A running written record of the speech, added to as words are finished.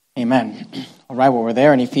Amen. All right, well, we're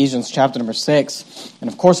there in Ephesians chapter number 6. And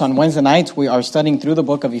of course, on Wednesday nights, we are studying through the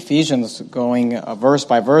book of Ephesians, going verse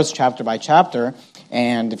by verse, chapter by chapter.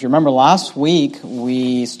 And if you remember last week,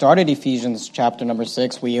 we started Ephesians chapter number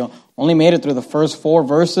 6. We only made it through the first 4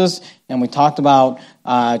 verses, and we talked about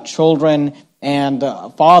children and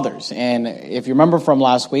fathers. And if you remember from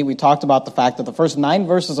last week, we talked about the fact that the first 9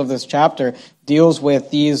 verses of this chapter deals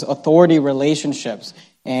with these authority relationships.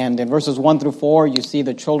 And in verses 1 through 4, you see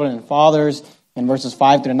the children and fathers. In verses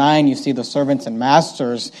 5 through 9, you see the servants and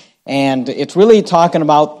masters. And it's really talking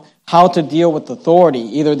about how to deal with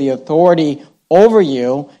authority, either the authority over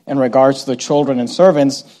you in regards to the children and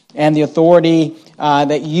servants, and the authority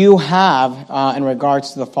that you have in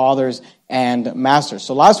regards to the fathers and masters.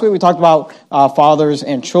 So last week we talked about fathers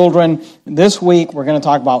and children. This week we're going to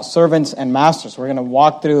talk about servants and masters. We're going to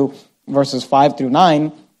walk through verses 5 through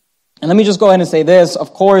 9. And let me just go ahead and say this.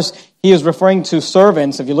 Of course, he is referring to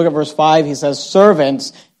servants. If you look at verse 5, he says,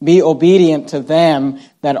 "Servants, be obedient to them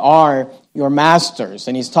that are your masters."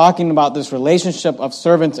 And he's talking about this relationship of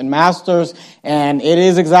servants and masters, and it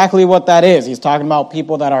is exactly what that is. He's talking about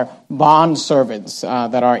people that are bond servants,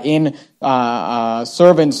 that are in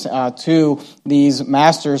servants to these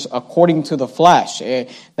masters according to the flesh.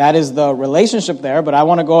 That is the relationship there, but I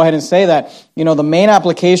want to go ahead and say that, the main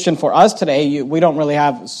application for us today, we don't really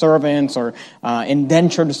have servants or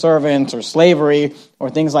indentured servants or slavery or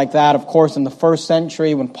things like that. Of course, in the first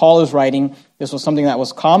century when Paul is writing, this was something that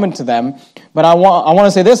was common to them. But I want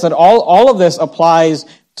to say this, that all of this applies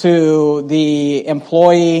to the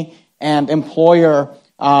employee and employer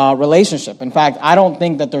relationship. In fact, I don't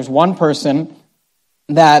think that there's one person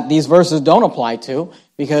that these verses don't apply to,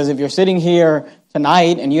 because if you're sitting here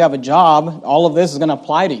tonight and you have a job, all of this is going to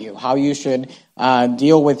apply to you. How you should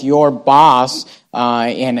deal with your boss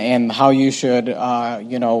and how you should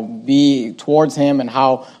be towards him, and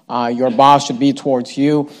how your boss should be towards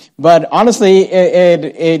you. But honestly,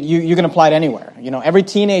 you can apply it anywhere. Every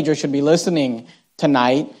teenager should be listening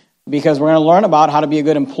tonight, because we're going to learn about how to be a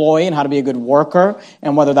good employee and how to be a good worker,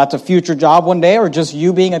 and whether that's a future job one day or just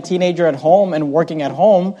you being a teenager at home and working at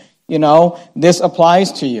home, this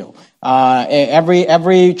applies to you.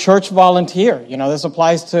 Every church volunteer, this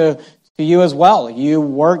applies to you as well. You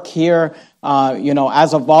work here,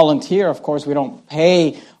 as a volunteer. Of course, we don't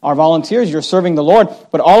pay our volunteers. You're serving the Lord.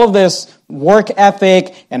 But all of this work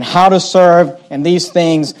ethic and how to serve and these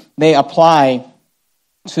things, they apply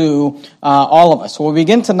to all of us. So we'll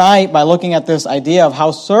begin tonight by looking at this idea of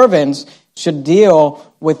how servants should deal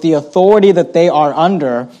with the authority that they are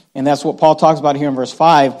under, and that's what Paul talks about here in verse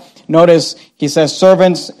 5. Notice he says,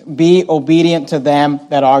 "Servants, be obedient to them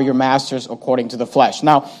that are your masters according to the flesh."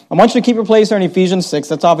 Now, I want you to keep your place there in Ephesians 6.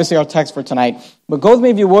 That's obviously our text for tonight. But go with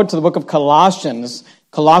me, if you would, to the book of Colossians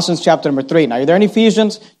chapter number 3. Now, you're there in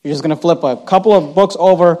Ephesians. You're just going to flip a couple of books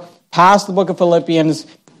over, past the book of Philippians,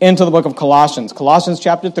 into the book of Colossians. Colossians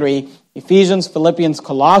chapter 3, Ephesians, Philippians,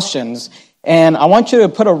 Colossians. And I want you to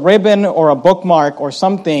put a ribbon or a bookmark or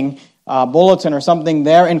something, bulletin or something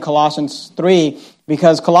there in Colossians 3,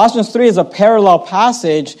 because Colossians 3 is a parallel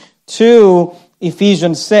passage to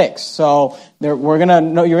Ephesians 6. So you're going to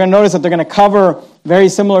notice that they're going to cover very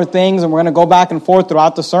similar things, and we're going to go back and forth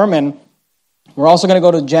throughout the sermon. We're also going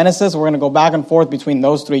to go to Genesis. We're going to go back and forth between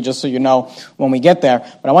those 3, just so you know when we get there.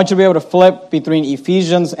 But I want you to be able to flip between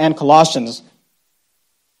Ephesians and Colossians.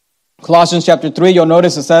 Colossians chapter 3, you'll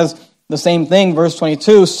notice it says the same thing, verse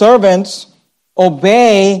 22. "Servants,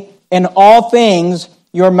 obey in all things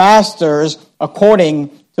your masters according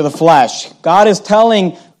to the flesh." God is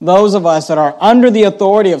telling those of us that are under the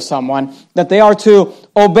authority of someone that they are to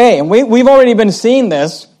obey. And we've already been seeing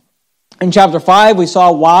this. In chapter 5, we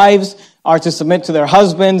saw wives are to submit to their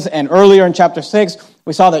husbands, and earlier in chapter 6,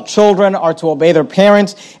 we saw that children are to obey their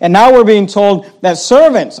parents, and now we're being told that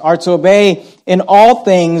servants are to obey in all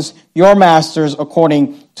things your masters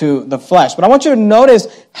according to the flesh. But I want you to notice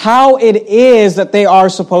how it is that they are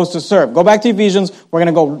supposed to serve. Go back to Ephesians. We're going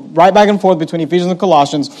to go right back and forth between Ephesians and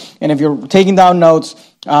Colossians, and if you're taking down notes,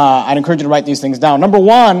 I'd encourage you to write these things down. Number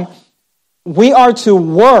 1, we are to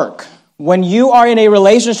work. When you are in a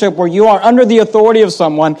relationship where you are under the authority of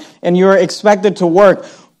someone and you're expected to work,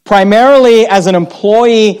 primarily as an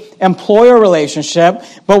employee-employer relationship,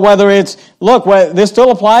 but this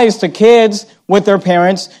still applies to kids with their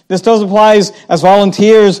parents. This still applies as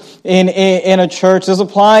volunteers in a church. It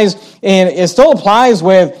still applies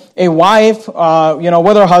with a wife,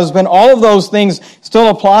 with her husband. All of those things still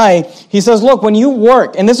apply. He says, look, when you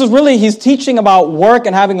work, and this is really, he's teaching about work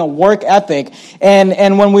and having a work ethic.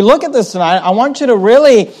 And when we look at this tonight, I want you to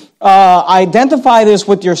really identify this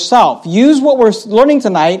with yourself. Use what we're learning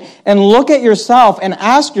tonight and look at yourself and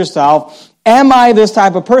ask yourself, am I this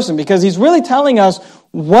type of person? Because he's really telling us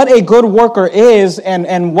what a good worker is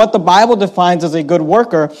and what the Bible defines as a good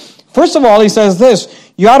worker. First of all, he says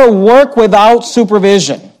this, you ought to work without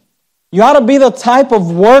supervision. You ought to be the type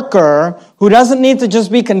of worker who doesn't need to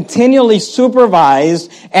just be continually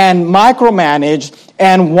supervised and micromanaged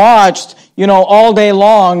and watched, all day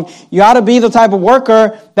long. You ought to be the type of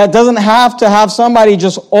worker that doesn't have to have somebody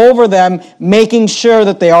just over them making sure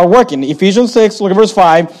that they are working. Ephesians 6, look at verse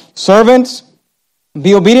 5. Servants,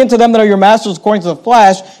 be obedient to them that are your masters according to the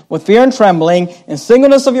flesh, with fear and trembling, and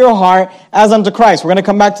singleness of your heart, as unto Christ. We're going to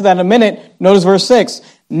come back to that in a minute. Notice verse 6.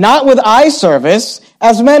 Not with eye service,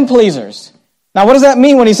 as men pleasers. Now, what does that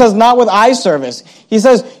mean when he says not with eye service? He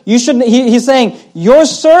says he's saying your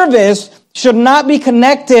service should not be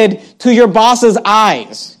connected to your boss's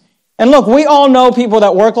eyes. And look, we all know people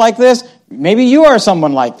that work like this. Maybe you are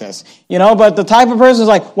someone like this, but the type of person is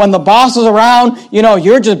like, when the boss is around,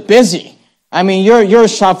 you're just busy. I mean, you're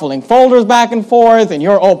shuffling folders back and forth, and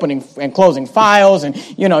you're opening and closing files, and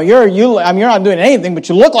you're not doing anything, but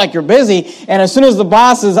you look like you're busy. And as soon as the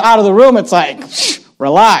boss is out of the room, it's like,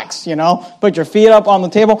 relax, put your feet up on the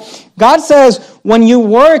table. God says, when you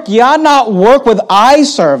work, you ought not work with eye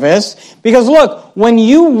service, because look, when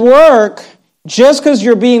you work, just because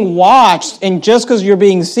you're being watched and just because you're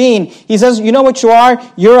being seen, he says, you know what you are?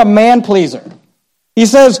 You're a man pleaser. He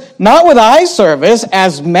says, not with eye service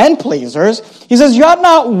as men pleasers. He says, you ought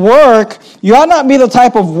not be the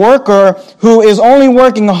type of worker who is only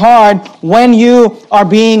working hard when you are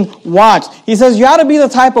being watched. He says, you ought to be the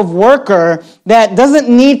type of worker that doesn't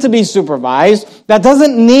need to be supervised, that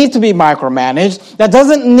doesn't need to be micromanaged, that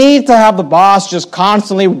doesn't need to have the boss just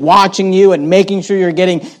constantly watching you and making sure you're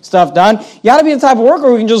getting stuff done. You ought to be the type of worker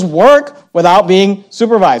who can just work without being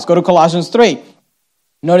supervised. Go to Colossians 3.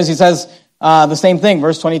 Notice he says, the same thing,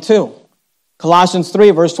 verse 22. Colossians 3,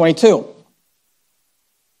 verse 22.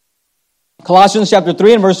 Colossians chapter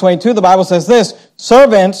 3 and verse 22, the Bible says this,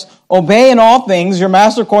 servants, obey in all things your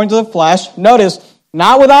master according to the flesh. Notice,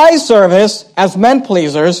 not with eye service as men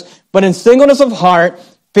pleasers, but in singleness of heart,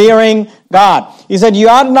 fearing God. He said, you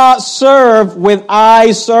ought not serve with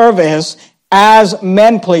eye service as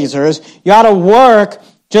men pleasers. You ought to work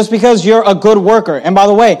just because you're a good worker. And by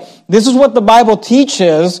the way, this is what the Bible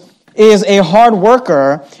teaches is a hard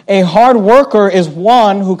worker. A hard worker is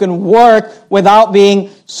one who can work without being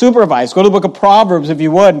supervised. Go to the book of Proverbs, if you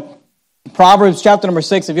would. Proverbs chapter number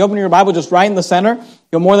 6. If you open your Bible just right in the center,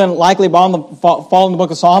 you'll more than likely fall in the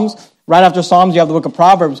book of Psalms. Right after Psalms, you have the book of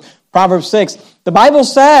Proverbs. Proverbs 6. The Bible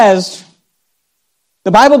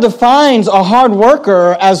defines a hard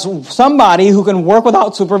worker as somebody who can work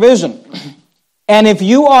without supervision. And if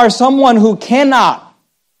you are someone who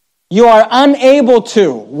you are unable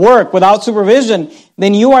to work without supervision,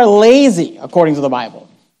 then you are lazy, according to the Bible.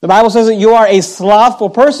 The Bible says that you are a slothful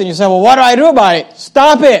person. You say, well, what do I do about it?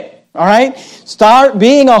 Stop it, all right? Start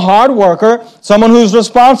being a hard worker, someone who's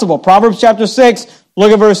responsible. Proverbs chapter 6,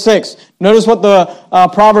 look at verse 6. Notice what the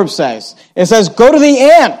Proverb says. It says, go to the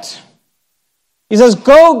ant. He says,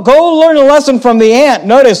 go learn a lesson from the ant.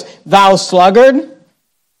 Notice, thou sluggard.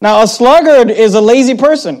 Now, a sluggard is a lazy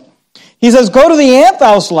person. He says, go to the ant,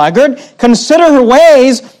 thou sluggard, consider her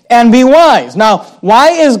ways and be wise. Now,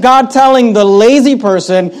 why is God telling the lazy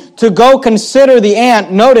person to go consider the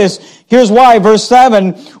ant? Notice, here's why, verse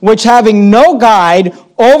 7, which having no guide,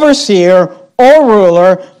 overseer, or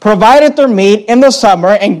ruler, provided their meat in the summer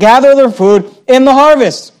and gather their food in the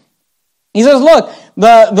harvest. He says, look,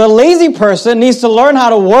 the lazy person needs to learn how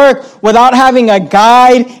to work without having a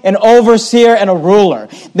guide, an overseer, and a ruler.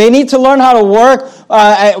 They need to learn how to work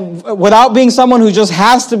without being someone who just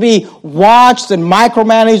has to be watched and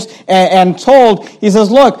micromanaged and told. He says,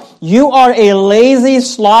 look, you are a lazy,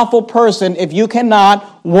 slothful person if you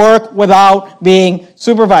cannot work without being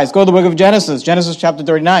supervised. Go to the book of Genesis, Genesis chapter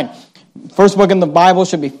 39. First book in the Bible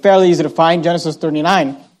should be fairly easy to find, Genesis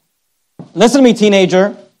 39. Listen to me,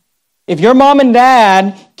 teenager. If your mom and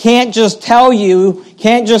dad can't just tell you,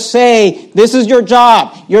 can't just say, this is your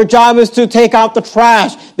job. Your job is to take out the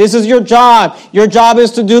trash. This is your job. Your job is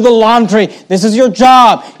to do the laundry. This is your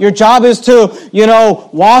job. Your job is to,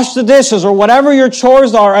 wash the dishes or whatever your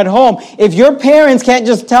chores are at home. If your parents can't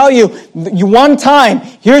just tell you one time,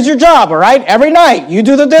 here's your job, all right? Every night you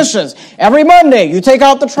do the dishes. Every Monday you take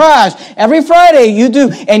out the trash. Every Friday you do,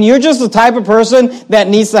 and you're just the type of person that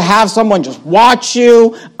needs to have someone just watch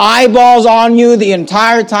you, eyeballs on you the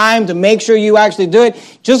entire time to make sure you actually do it.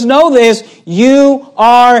 Just know this, you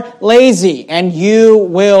are lazy and you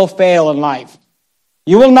will fail in life.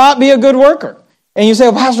 You will not be a good worker. And you say,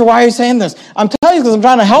 well, Pastor, why are you saying this? I'm telling you because I'm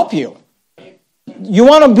trying to help you. You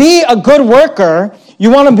want to be a good worker.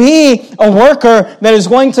 You want to be a worker that is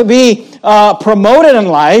going to be promoted in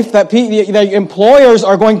life, that employers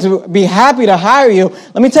are going to be happy to hire you.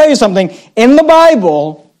 Let me tell you something. In the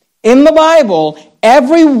Bible,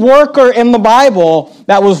 every worker in the Bible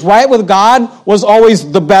that was right with God was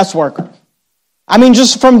always the best worker. I mean,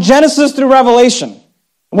 just from Genesis through Revelation.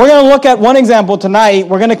 We're going to look at one example tonight.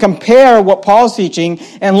 We're going to compare what Paul's teaching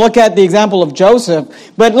and look at the example of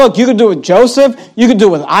Joseph. But look, you could do it with Joseph. You could do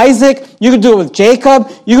it with Isaac. You could do it with Jacob.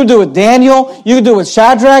 You could do it with Daniel. You could do it with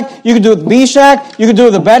Shadrach. You could do it with Meshach. You could do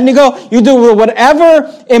it with Abednego. You could do it with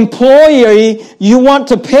whatever employee you want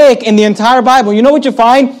to pick in the entire Bible. You know what you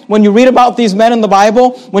find when you read about these men in the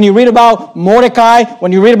Bible? When you read about Mordecai,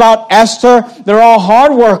 when you read about Esther, they're all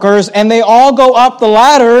hard workers and they all go up the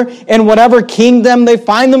ladder in whatever kingdom they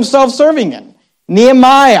find themselves serving in.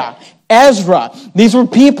 Nehemiah, Ezra, these were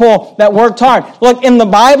people that worked hard. Look, in the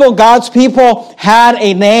Bible, God's people had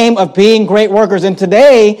a name of being great workers, and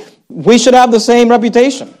today we should have the same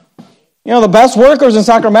reputation. You know, the best workers in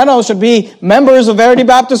Sacramento should be members of Verity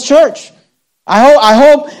Baptist Church. I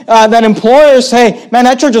hope that employers say, man,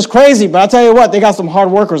 that church is crazy, but I'll tell you what, they got some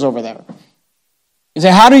hard workers over there. You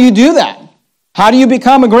say, how do you do that? How do you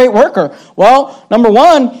become a great worker? Well, number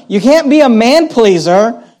one, you can't be a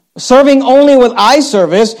man-pleaser serving only with eye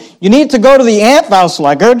service. You need to go to the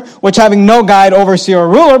Anthouse-Leggard, which having no guide, overseer, or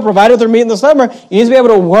ruler, provided they're meeting the summer, you need to be able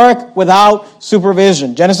to work without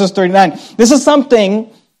supervision. Genesis 39. This is something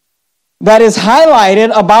that is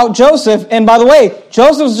highlighted about Joseph. And by the way,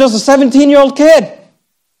 Joseph was just a 17-year-old kid.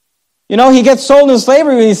 You know, he gets sold into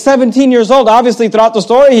slavery when he's 17 years old. Obviously, throughout the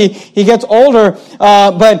story, he gets older.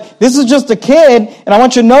 But this is just a kid. And I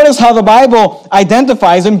want you to notice how the Bible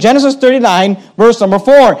identifies him. Genesis 39, verse number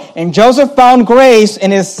 4. And Joseph found grace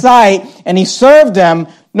in his sight, and he served him.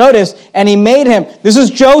 Notice, and he made him. This is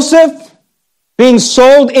Joseph being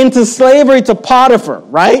sold into slavery to Potiphar,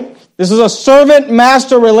 right? This is a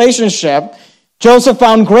servant-master relationship. Joseph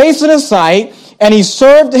found grace in his sight, and he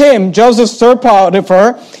served him. Joseph served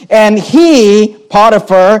Potiphar, and he,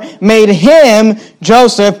 Potiphar, made him,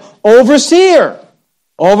 Joseph, overseer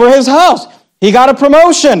over his house. He got a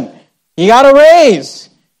promotion. He got a raise.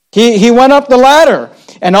 He went up the ladder.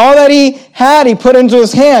 And all that he had, he put into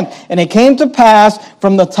his hand. And it came to pass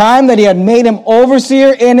from the time that he had made him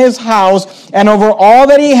overseer in his house and over all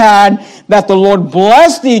that he had, that the Lord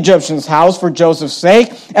blessed the Egyptian's house for Joseph's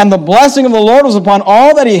sake. And the blessing of the Lord was upon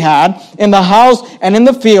all that he had in the house and in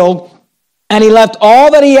the field. And he left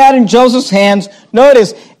all that he had in Joseph's hands.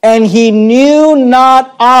 Notice, and he knew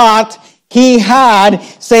not aught he had,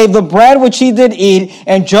 save the bread which he did eat,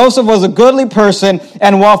 and Joseph was a goodly person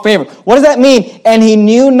and well-favored. What does that mean? And he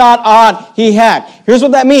knew not aught he had. Here's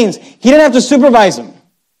what that means. He didn't have to supervise him.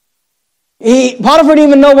 Potiphar didn't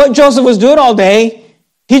even know what Joseph was doing all day.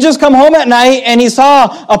 He just come home at night and he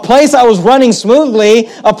saw a place that was running smoothly,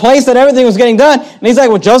 a place that everything was getting done. And he's like,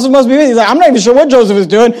 well, Joseph must be with you. He's like, I'm not even sure what Joseph is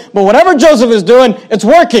doing, but whatever Joseph is doing, it's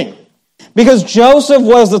working. Because Joseph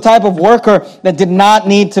was the type of worker that did not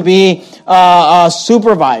need to be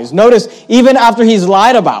supervised. Notice, even after he's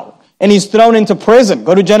lied about and he's thrown into prison.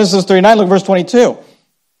 Go to Genesis 39, look at verse 22.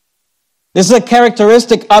 This is a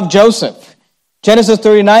characteristic of Joseph. Genesis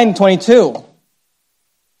 39, 22.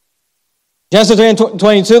 Genesis 39,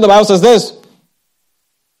 22, the Bible says this.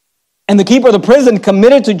 And the keeper of the prison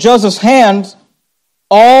committed to Joseph's hands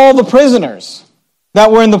all the prisoners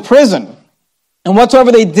that were in the prison. And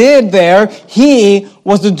whatsoever they did there, he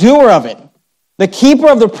was the doer of it. The keeper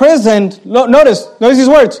of the prison, notice these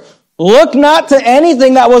words, look not to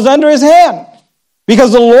anything that was under his hand,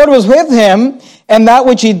 because the Lord was with him, and that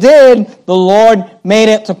which he did, the Lord made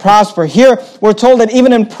it to prosper. Here, we're told that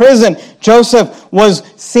even in prison, Joseph was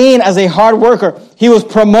seen as a hard worker. He was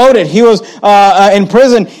promoted. He was in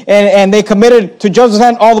prison, and they committed to Joseph's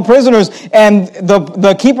hand all the prisoners, and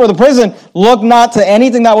the keeper of the prison looked not to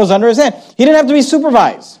anything that was under his hand. He didn't have to be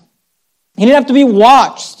supervised. He didn't have to be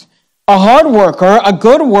watched. A hard worker, a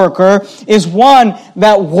good worker, is one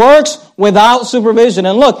that works without supervision.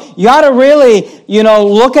 And look, you got to really,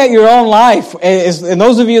 look at your own life. And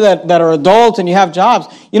those of you that are adults and you have jobs,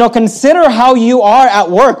 consider how you are at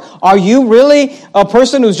work. Are you really a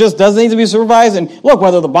person who just doesn't need to be supervised? And look,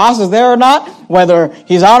 whether the boss is there or not, whether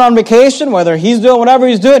he's out on vacation, whether he's doing whatever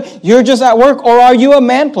he's doing, you're just at work, or are you a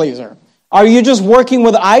man pleaser? Are you just working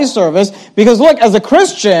with eye service? Because look, as a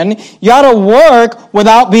Christian, you ought to work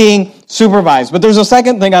without being supervised. But there's a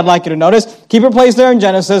second thing I'd like you to notice. Keep your place there in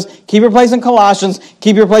Genesis. Keep your place in Colossians.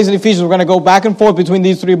 Keep your place in Ephesians. We're going to go back and forth between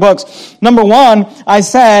these three books. Number one, I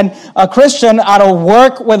said a Christian ought to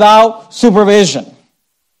work without supervision.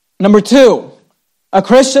 Number two, a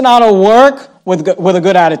Christian ought to work with a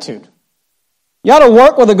good attitude. You ought to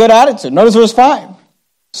work with a good attitude. Notice verse 5.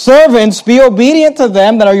 Servants, be obedient to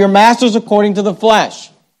them that are your masters according to the flesh.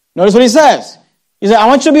 Notice what he says. He said, I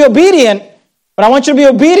want you to be obedient, but I want you to be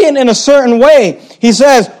obedient in a certain way. He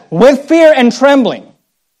says, with fear and trembling.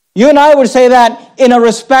 You and I would say that in a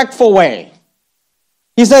respectful way.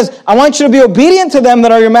 He says, I want you to be obedient to them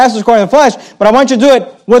that are your masters according to the flesh, but I want you to do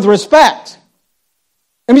it with respect.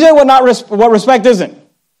 Let me tell you what respect isn't.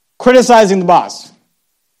 Criticizing the boss.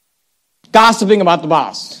 Gossiping about the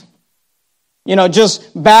boss.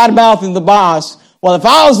 Just bad-mouthing the boss. Well, if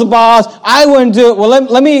I was the boss, I wouldn't do it. Well,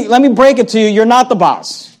 let me break it to you. You're not the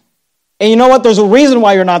boss. And you know what? There's a reason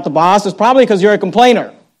why you're not the boss. It's probably because you're a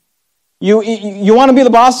complainer. You want to be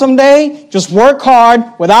the boss someday? Just work hard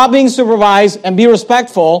without being supervised and be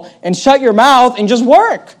respectful and shut your mouth and just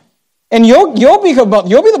work. And you'll be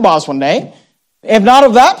the boss one day. If not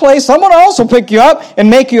of that place, someone else will pick you up and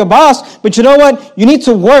make you a boss. But you know what? You need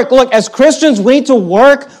to work. Look, as Christians, we need to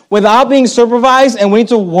work without being supervised, and we need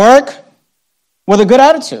to work with a good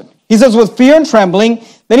attitude. He says, with fear and trembling.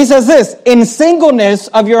 Then he says this, in singleness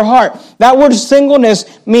of your heart. That word singleness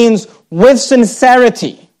means with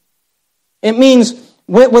sincerity. It means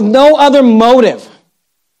with no other motive.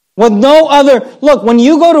 With no other, look, when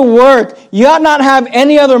you go to work, you ought not have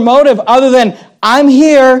any other motive other than, I'm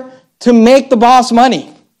here to make the boss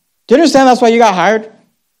money. Do you understand that's why you got hired?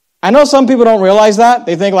 I know some people don't realize that.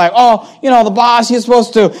 They think like, the boss, he's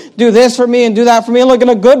supposed to do this for me and do that for me. And look, and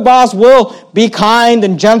a good boss will be kind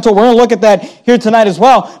and gentle. We're going to look at that here tonight as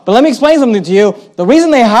well. But let me explain something to you. The reason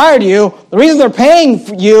they hired you, the reason they're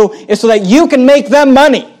paying you is so that you can make them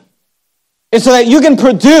money. It's so that you can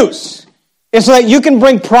produce. It's so that you can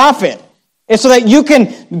bring profit. It's so that you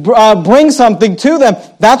can bring something to them.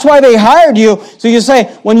 That's why they hired you. So you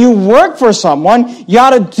say, when you work for someone, you ought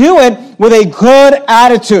to do it with a good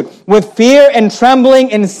attitude, with fear and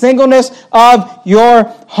trembling and singleness of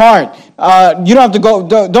your heart. You don't have to go.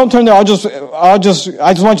 Don't turn there. I just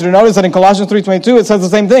want you to notice that in Colossians 3:22 it says the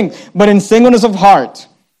same thing. But in singleness of heart,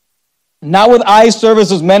 not with eye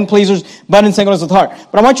service as men pleasers, but in singleness of heart.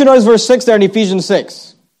 But I want you to notice verse 6 there in Ephesians 6.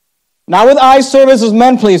 Not with eye service as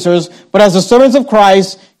men pleasers, but as the servants of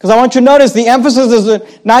Christ. Because I want you to notice the emphasis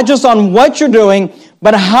is not just on what you're doing,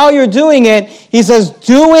 but how you're doing it. He says,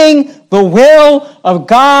 doing the will of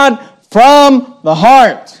God from the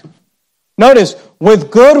heart. Notice,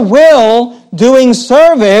 with good will, doing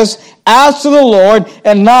service as to the Lord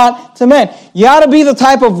and not to men. You ought to be the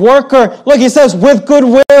type of worker. Look, he says, with good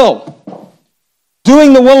will.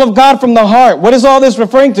 Doing the will of God from the heart. What is all this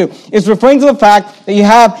referring to? It's referring to the fact that you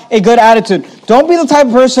have a good attitude. Don't be the type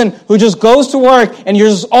of person who just goes to work and you're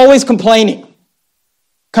just always complaining.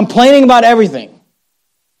 Complaining about everything.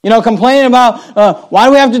 Complaining about, why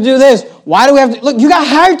do we have to do this? Why do we have to... Look, you got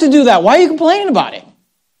hired to do that. Why are you complaining about it?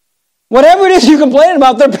 Whatever it is you're complaining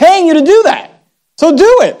about, they're paying you to do that. So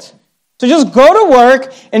do it. So just go to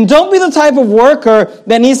work and don't be the type of worker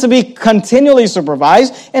that needs to be continually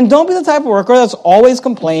supervised. And don't be the type of worker that's always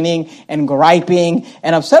complaining and griping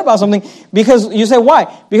and upset about something. Because you say,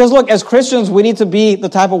 why? Because look, as Christians, we need to be the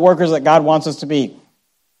type of workers that God wants us to be.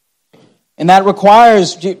 And that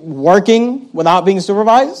requires working without being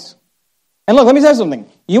supervised. And look, let me tell you something.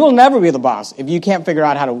 You will never be the boss if you can't figure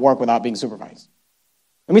out how to work without being supervised.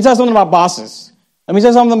 Let me tell you something about bosses. Let me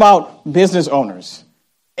tell you something about business owners.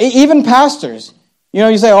 Even pastors.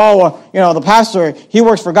 You say, the pastor, he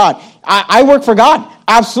works for God. I work for God,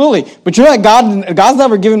 absolutely. But you know that God's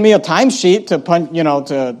never given me a timesheet to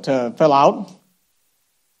to fill out.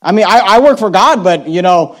 I mean, I work for God, but,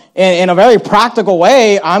 in a very practical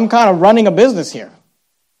way, I'm kind of running a business here.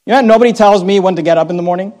 Nobody tells me when to get up in the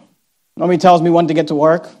morning. Nobody tells me when to get to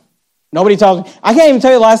work. Nobody tells me. I can't even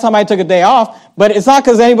tell you the last time I took a day off, but it's not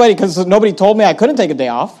because nobody told me I couldn't take a day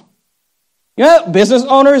off. Business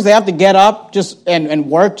owners, they have to get up just and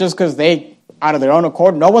work just because they, out of their own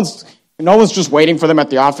accord. No one's just waiting for them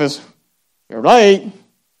at the office. You're late.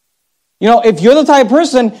 If you're the type of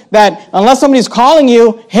person that unless somebody's calling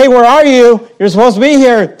you, hey, where are you? You're supposed to be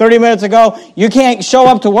here 30 minutes ago. You can't show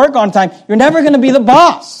up to work on time. You're never going to be the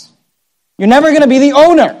boss. You're never going to be the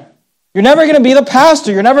owner. You're never going to be the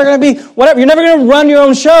pastor. You're never going to be whatever. You're never going to run your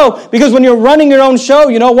own show because when you're running your own show,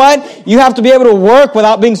 you know what? You have to be able to work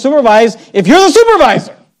without being supervised if you're the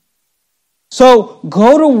supervisor. So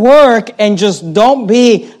go to work and just don't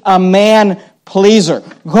be a man pleaser.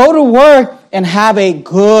 Go to work and have a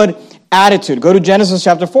good attitude. Go to Genesis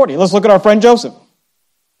chapter 40. Let's look at our friend Joseph.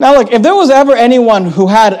 Now look, if there was ever anyone who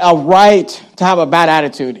had a right to have a bad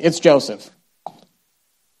attitude, it's Joseph.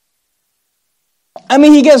 I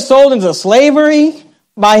mean, he gets sold into slavery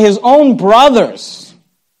by his own brothers.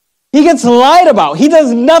 He gets lied about. He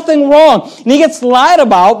does nothing wrong. And he gets lied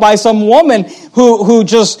about by some woman who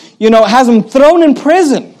just, has him thrown in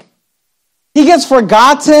prison. He gets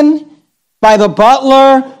forgotten by the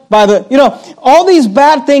butler, all these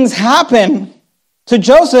bad things happen to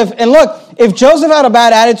Joseph. And look, if Joseph had a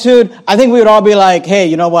bad attitude, I think we would all be like, hey,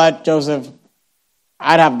 you know what, Joseph,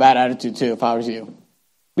 I'd have a bad attitude too if I was you.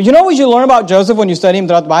 But you know what you learn about Joseph when you study him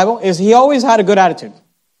throughout the Bible? Is he always had a good attitude.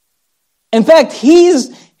 In fact, his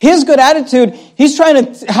good attitude, he's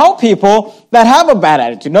trying to help people that have a bad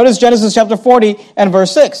attitude. Notice Genesis chapter 40 and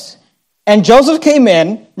verse 6. And Joseph came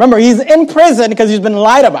in, remember, he's in prison because he's been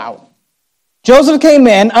lied about. Joseph came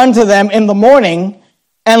in unto them in the morning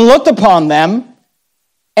and looked upon them,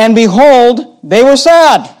 and behold, they were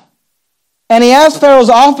sad. And he asked Pharaoh's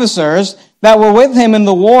officers that were with him in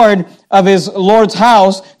the ward of his Lord's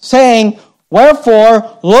house, saying,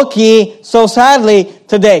 wherefore look ye so sadly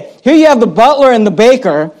today? Here you have the butler and the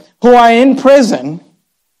baker who are in prison.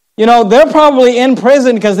 They're probably in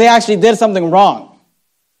prison because they actually did something wrong.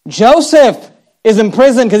 Joseph is in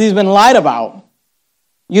prison because he's been lied about.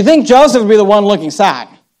 You think Joseph would be the one looking sad,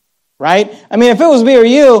 right? I mean, if it was me or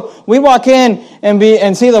you, we walk in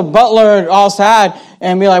and see the butler all sad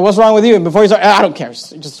and be like, what's wrong with you? And before he's like, I don't care,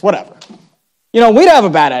 just whatever. We'd have a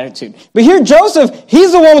bad attitude. But here Joseph,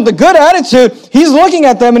 he's the one with the good attitude. He's looking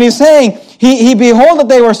at them and he's saying, he behold that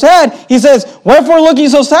they were sad. He says, wherefore look ye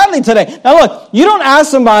so sadly today? Now look, you don't ask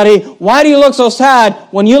somebody, why do you look so sad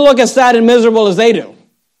when you look as sad and miserable as they do?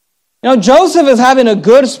 Joseph is having a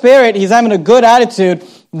good spirit. He's having a good attitude.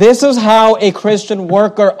 This is how a Christian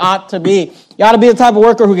worker ought to be. You ought to be the type of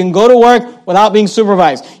worker who can go to work without being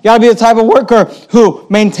supervised. You ought to be the type of worker who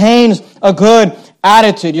maintains a good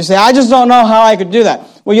attitude. You say, I just don't know how I could do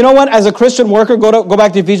that. Well, you know what? As a Christian worker, go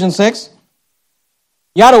back to Ephesians 6.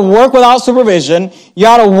 You ought to work without supervision. You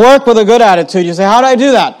ought to work with a good attitude. You say, how do I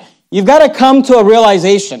do that? You've got to come to a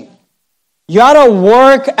realization. You ought to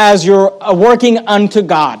work as you're working unto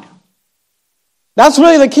God. That's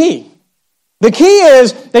really the key. The key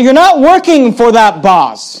is that you're not working for that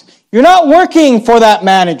boss. You're not working for that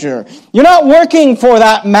manager. You're not working for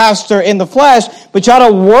that master in the flesh, but you ought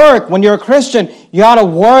to work. When you're a Christian, you ought to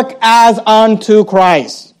work as unto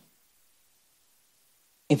Christ.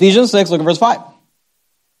 Ephesians 6, look at verse 5.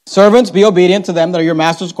 Servants, be obedient to them that are your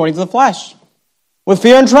masters according to the flesh, with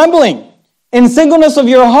fear and trembling, in singleness of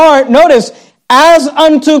your heart, notice, as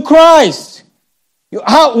unto Christ.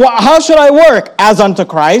 How should I work? As unto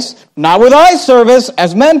Christ, not with eye service,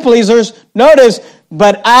 as men pleasers, notice,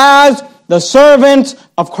 but as the servant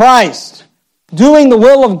of Christ, doing the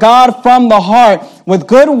will of God from the heart, with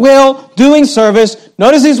good will, doing service,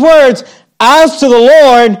 notice these words, as to the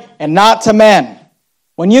Lord and not to men.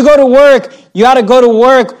 When you go to work, you got to go to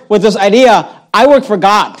work with this idea, I work for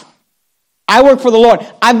God. I work for the Lord.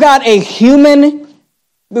 I've got a human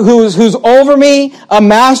who's over me, a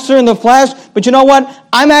master in the flesh, but you know what?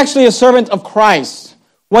 I'm actually a servant of Christ.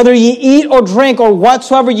 Whether you eat or drink or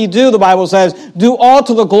whatsoever you do, the Bible says, do all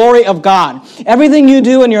to the glory of God. Everything you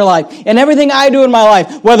do in your life and everything I do in my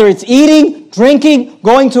life, whether it's eating, drinking,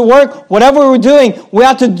 going to work, whatever we're doing, we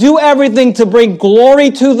have to do everything to bring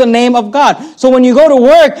glory to the name of God. So when you go to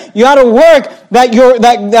work, you got to work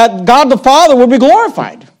that God the Father will be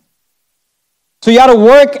glorified. So you got to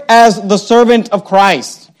work as the servant of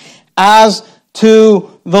Christ, as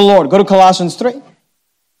to the Lord. Go to Colossians 3.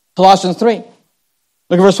 Colossians 3.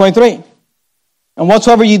 Look at verse 23. And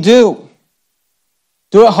whatsoever you do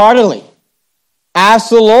it heartily, as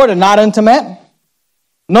to the Lord and not unto men.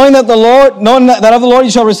 Knowing that of the Lord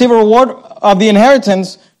you shall receive a reward of the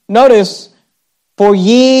inheritance. Notice, for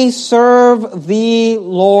ye serve the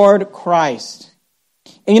Lord Christ.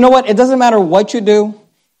 And you know what? It doesn't matter what you do.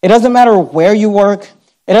 It doesn't matter where you work.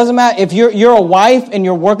 It doesn't matter if you're a wife and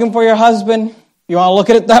you're working for your husband. You want to look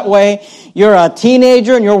at it that way. You're a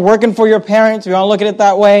teenager and you're working for your parents. You want to look at it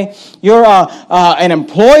that way. You're an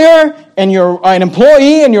employer and you're an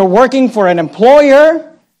employee and you're working for an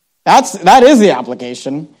employer. That is the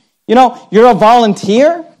application. You're a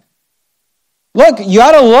volunteer. Look, you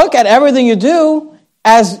ought to look at everything you do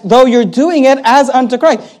as though you're doing it as unto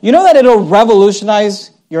Christ. You know that it'll revolutionize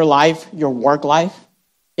your life, your work life,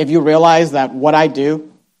 if you realize that what I do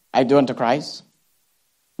unto Christ.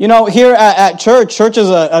 Here at church is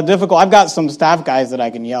a difficult, I've got some staff guys that I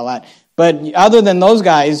can yell at, But other than those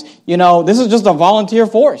guys, this is just a volunteer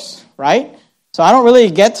force, right? So I don't really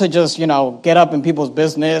get to just, get up in people's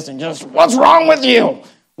business and just, what's wrong with you?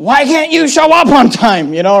 Why can't you show up on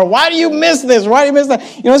time? Or why do you miss this? Why do you miss that?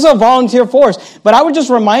 It's a volunteer force. But I would just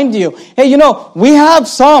remind you, hey, we have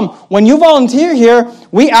when you volunteer here,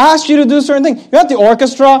 we ask you to do certain things. The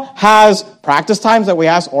orchestra has practice times that we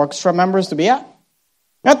ask orchestra members to be at.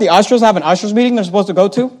 The ushers have an ushers meeting they're supposed to go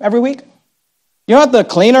to every week. The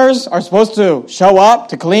cleaners are supposed to show up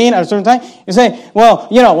to clean at a certain time. You say, why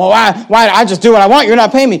I just do what I want? You're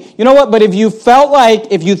not paying me. You know what? But if you thought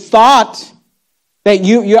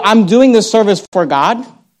that I'm doing this service for God,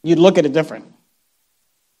 you'd look at it different.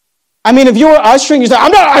 I mean, if you were ushering, you say,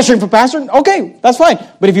 I'm not ushering for pastor. Okay, that's fine.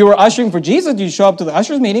 But if you were ushering for Jesus, you'd show up to the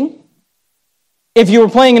ushers meeting. If you were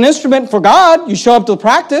playing an instrument for God, you show up to the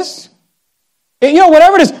practice.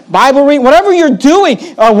 Whatever it is, Bible reading, whatever you're doing,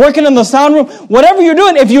 working in the sound room, whatever you're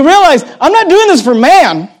doing, if you realize, I'm not doing this for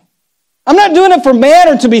man. I'm not doing it for man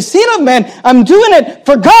or to be seen of man. I'm doing it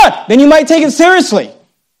for God. Then you might take it seriously.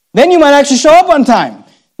 Then you might actually show up on time.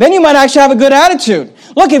 Then you might actually have a good attitude.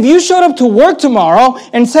 Look, if you showed up to work tomorrow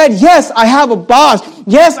and said, yes, I have a boss.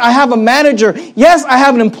 Yes, I have a manager. Yes, I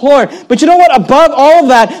have an employer. But you know what? Above all of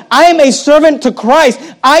that, I am a servant to Christ.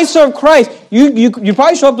 I serve Christ. You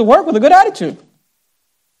probably show up to work with a good attitude.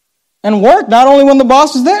 And work not only when the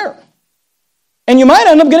boss is there. And you might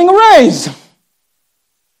end up getting a raise.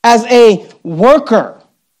 As a worker,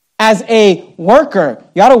 you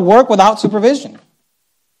got to work without supervision.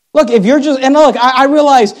 Look, if you're I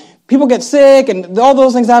realize people get sick and all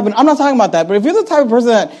those things happen. I'm not talking about that. But if you're the type of person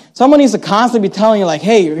that someone needs to constantly be telling you, like,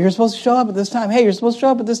 hey, you're supposed to show up at this time. Hey, you're supposed to show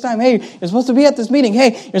up at this time. Hey, you're supposed to be at this meeting.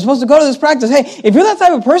 Hey, you're supposed to go to this practice. Hey, if you're that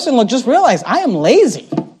type of person, look, just realize I am lazy.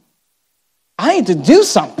 I need to do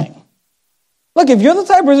something. Look, if you're the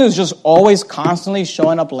type of person who's just always constantly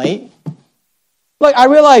showing up late, look, I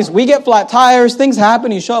realize we get flat tires, things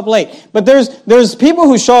happen, you show up late. But there's people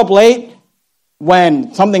who show up late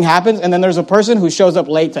when something happens, and then there's a person who shows up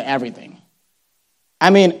late to everything. I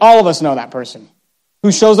mean, all of us know that person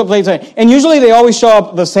who shows up late to, and usually they always show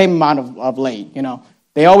up the same amount of late,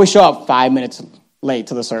 They always show up 5 minutes late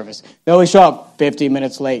to the service. They always show up 50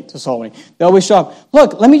 minutes late to soul winning. They always show up.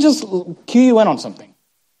 Look, let me just cue you in on something.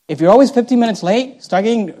 If you're always 50 minutes late, start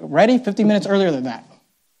getting ready 50 minutes earlier than that.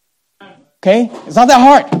 Okay? It's not that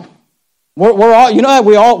hard. We're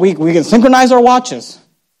all, we can synchronize our watches.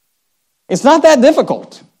 It's not that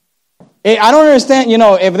difficult. I don't understand,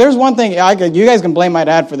 if there's one thing, you guys can blame my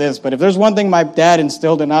dad for this, but if there's one thing my dad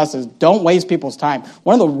instilled in us is don't waste people's time.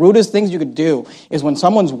 One of the rudest things you could do is when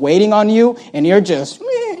someone's waiting on you and you're just,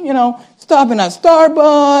 stopping at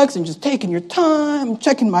Starbucks and just taking your time,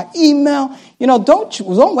 checking my email.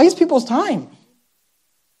 Don't waste people's time.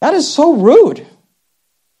 That is so rude.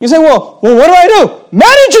 You say, well, what do I do?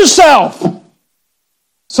 Manage yourself.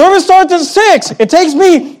 Service starts at 6. It takes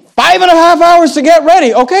me 5.5 hours to get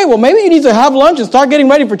ready. Okay, well, maybe you need to have lunch and start getting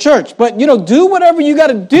ready for church. But, do whatever you got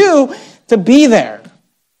to do to be there.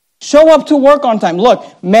 Show up to work on time.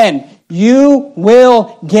 Look, men, you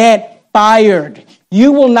will get fired.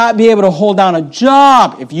 You will not be able to hold down a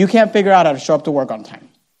job if you can't figure out how to show up to work on time.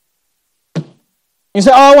 You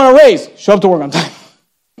say, I want a raise. Show up to work on time.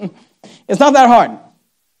 It's not that hard.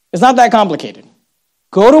 It's not that complicated.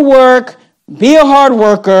 Go to work, be a hard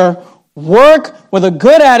worker, work with a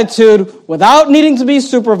good attitude without needing to be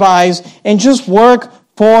supervised, and just work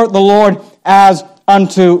for the Lord as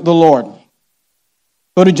unto the Lord.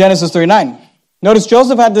 Go to Genesis 39. Notice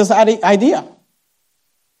Joseph had this idea.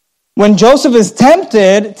 When Joseph is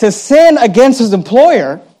tempted to sin against his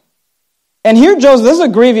employer, and here Joseph, this is a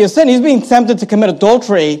grievous sin. He's being tempted to commit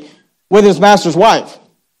adultery with his master's wife.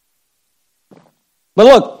 But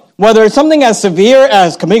look, whether it's something as severe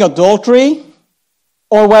as committing adultery,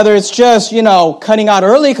 or whether it's just, cutting out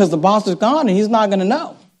early because the boss is gone and he's not going to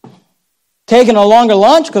know. Taking a longer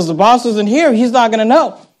lunch because the boss isn't here, he's not going to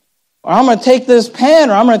know. Or I'm going to take this pen,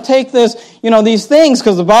 or I'm going to take this, these things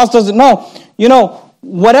because the boss doesn't know.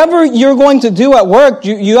 Whatever you're going to do at work,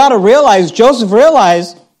 you got to realize, Joseph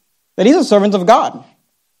realized that he's a servant of God.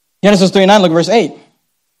 Genesis 39, look at verse 8.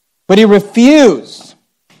 But he refused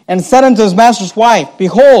and said unto his master's wife,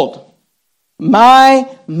 Behold, my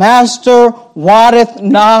master wotteth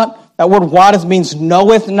not. That word wotteth means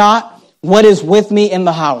knoweth not what is with me in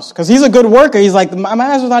the house. Because he's a good worker. He's like, my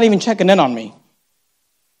master's not even checking in on me.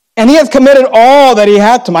 And he hath committed all that he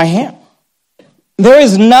had to my hand. There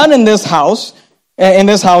is none in this house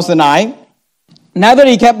than I, neither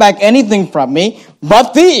he kept back anything from me,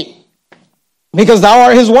 but thee, because thou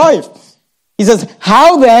art his wife. He says,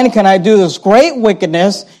 how then can I do this great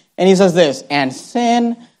wickedness? And he says this, and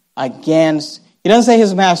sin against, he doesn't say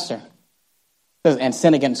his master, he says, and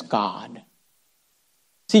sin against God.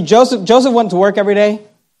 See, Joseph went to work every day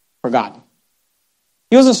for God.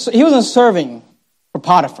 He wasn't serving for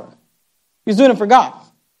Potiphar. He was doing it for God.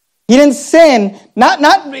 He didn't sin,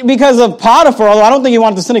 not because of Potiphar, although I don't think he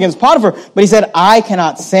wanted to sin against Potiphar, but he said, I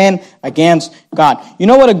cannot sin against God. You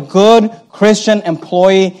know what a good Christian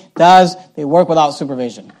employee does? They work without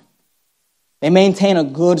supervision. They maintain a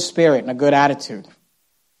good spirit and a good attitude.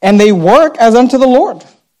 And they work as unto the Lord.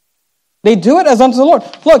 They do it as unto the Lord.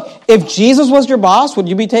 Look, if Jesus was your boss, would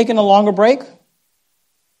you be taking a longer break?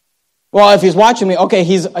 Well, if he's watching me, okay,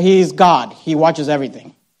 he's God. He watches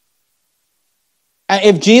everything. And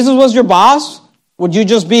if Jesus was your boss, would you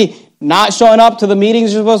just be not showing up to the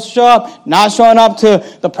meetings you're supposed to show up, not showing up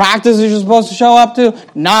to the practices you're supposed to show up to,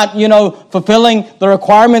 not, fulfilling the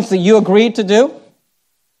requirements that you agreed to do?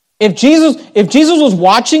 If Jesus was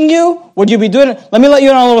watching you, would you be doing it? Let me let you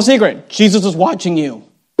in on a little secret. Jesus is watching you.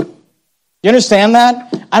 You understand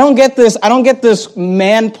that? I don't get this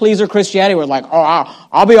man-pleaser Christianity where it's like,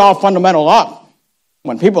 I'll be all fundamental up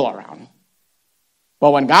when people are around.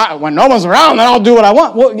 But when no one's around, then I'll do what I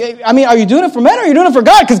want. Well, I mean, are you doing it for men or are you doing it for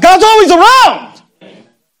God? Because God's always around.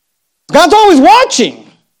 God's always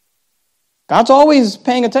watching. God's always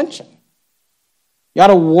paying attention. You got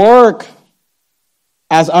to work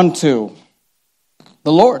as unto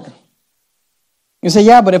the Lord. You say,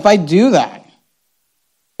 yeah, but if I do that,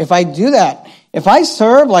 if I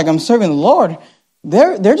serve like I'm serving the Lord,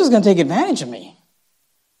 they're just going to take advantage of me.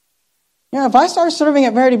 If I start serving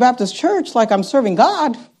at Verity Baptist Church like I'm serving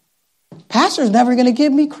God, pastor's never going to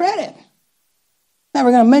give me credit.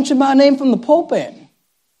 Never going to mention my name from the pulpit.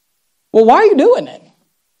 Well, why are you doing it?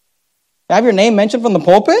 Have your name mentioned from the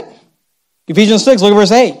pulpit? Ephesians 6, look at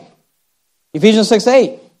verse 8. Ephesians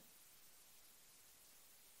 6:8.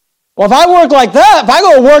 Well, if I work like that, if I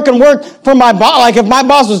go work for my boss, like if my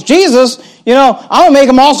boss was Jesus, I'm going to make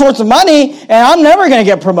them all sorts of money, and I'm never going to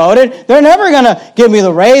get promoted. They're never going to give me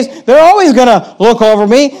the raise. They're always going to look over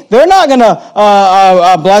me. They're not going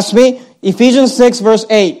to bless me. Ephesians 6, verse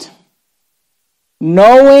 8.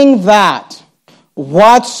 Knowing that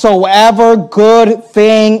whatsoever good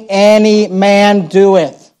thing any man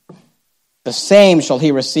doeth, the same shall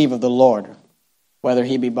he receive of the Lord, whether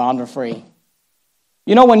he be bond or free.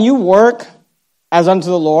 When you work as unto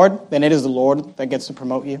the Lord, then it is the Lord that gets to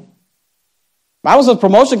promote you. The Bible says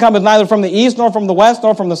promotion cometh neither from the east, nor from the west,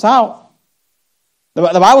 nor from the south. The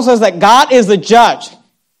Bible says that God is the judge.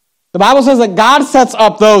 The Bible says that God sets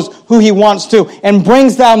up those who he wants to and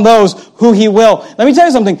brings down those who he will. Let me tell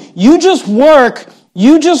you something. You just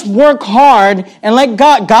work hard and let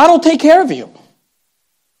God will take care of you.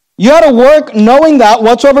 You ought to work knowing that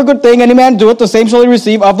whatsoever good thing any man doeth, the same shall he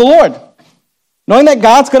receive of the Lord. Knowing that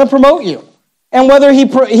God's going to promote you. And whether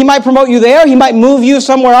he might promote you there, he might move you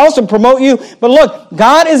somewhere else and promote you. But look,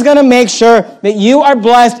 God is going to make sure that you are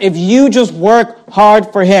blessed if you just work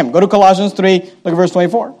hard for him. Go to Colossians 3, look at verse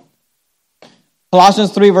 24.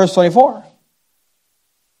 Colossians 3, verse 24.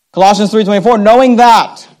 Colossians 3:24, knowing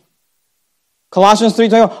that. Colossians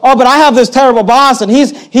 3:24. Oh, but I have this terrible boss, and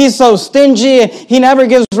he's so stingy, and he never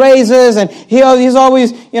gives raises, and he's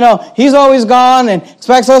always gone and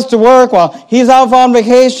expects us to work while he's out on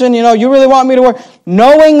vacation. You really want me to work?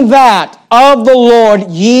 Knowing that of the Lord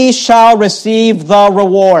ye shall receive the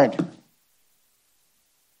reward.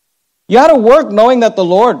 You ought to work knowing that of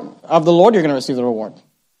the Lord you're going to receive the reward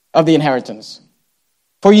of the inheritance.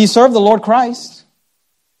 For ye serve the Lord Christ.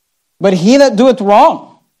 But he that doeth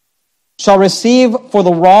wrong shall receive for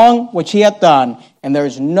the wrong which he hath done, and there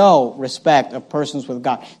is no respect of persons with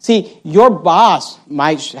God. See, your boss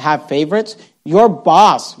might have favorites. Your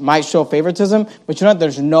boss might show favoritism, but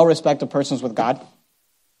there's no respect of persons with God.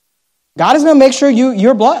 God is going to make sure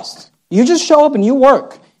you're blessed. You just show up and you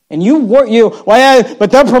work. And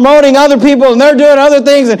but they're promoting other people and they're doing other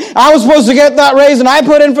things, and I was supposed to get that raise and I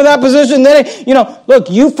put in for that position. Then, look,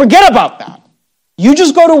 you forget about that. You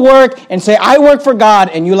just go to work and say, I work for God,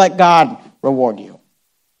 and you let God reward you.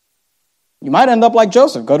 You might end up like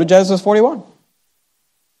Joseph. Go to Genesis 41.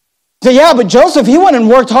 Say, yeah, but Joseph, he went and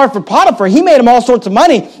worked hard for Potiphar. He made him all sorts of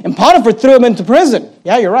money, and Potiphar threw him into prison.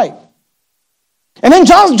 Yeah, you're right. And then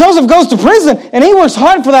Joseph goes to prison, and he works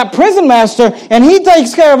hard for that prison master, and he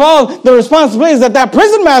takes care of all the responsibilities that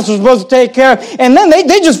prison master is supposed to take care of, and then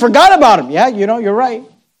they just forgot about him. Yeah, you're right.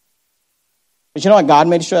 But you know what? God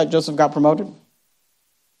made sure that Joseph got promoted.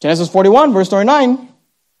 Genesis 41, verse 39.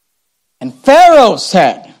 And Pharaoh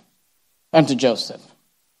said unto Joseph,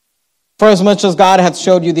 for as much as God hath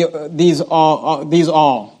showed you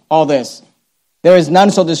all this, there is none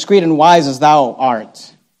so discreet and wise as thou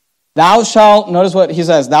art. Thou shalt, notice what he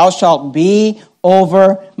says, thou shalt be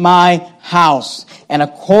over my house, and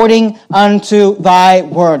according unto thy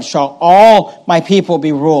word shall all my people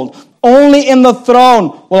be ruled. Only in the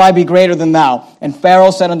throne will I be greater than thou. And Pharaoh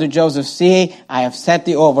said unto Joseph, see, I have set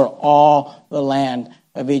thee over all the land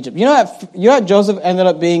of Egypt. You know that Joseph ended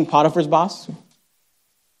up being Potiphar's boss?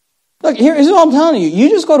 Look, here's what I'm telling you. You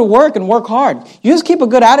just go to work and work hard. You just keep a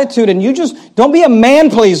good attitude and you just don't be a man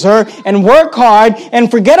pleaser and work hard and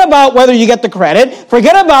forget about whether you get the credit.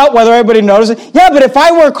 Forget about whether everybody notices. Yeah, but if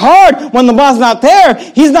I work hard when the boss is not there,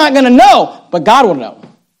 he's not going to know. But God will know.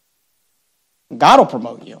 God will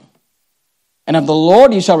promote you. And of the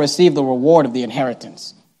Lord you shall receive the reward of the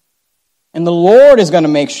inheritance. And the Lord is going to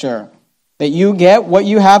make sure that you get what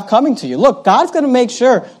you have coming to you. Look, God's going to make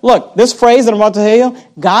sure. Look, this phrase that I'm about to tell you,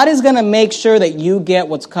 God is going to make sure that you get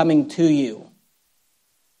what's coming to you.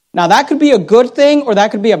 Now, that could be a good thing or that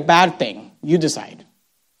could be a bad thing. You decide.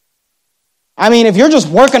 I mean, if you're just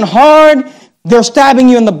working hard, they're stabbing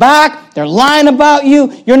you in the back, they're lying about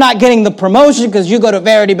you, you're not getting the promotion because you go to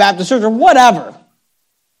Verity Baptist Church or whatever.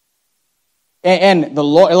 And the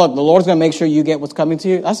Lord, look, the Lord's going to make sure you get what's coming to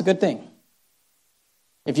you. That's a good thing.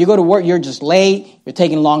 If you go to work, you're just late, you're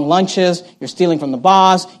taking long lunches, you're stealing from the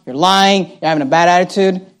boss, you're lying, you're having a bad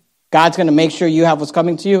attitude, God's going to make sure you have what's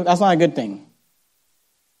coming to you. That's not a good thing.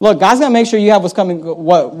 Look, God's going to make sure you have what's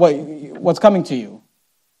coming to you.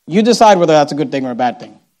 You decide whether that's a good thing or a bad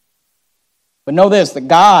thing. But know this, that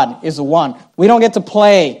God is the one. We don't get to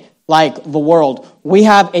play like the world. We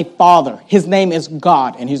have a Father. His name is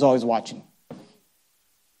God, and He's always watching.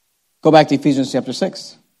 Go back to Ephesians chapter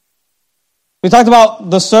 6. We talked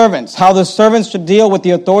about the servants, how the servants should deal with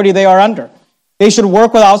the authority they are under. They should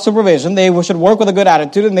work without supervision, they should work with a good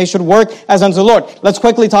attitude, and they should work as unto the Lord. Let's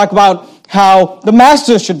quickly talk about how the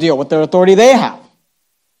masters should deal with their authority they have.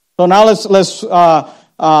 So now let's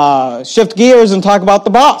shift gears and talk about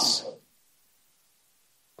the boss.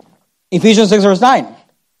 Ephesians 6 verse 9.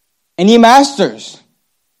 And ye masters,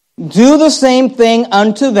 do the same thing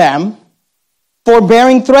unto them,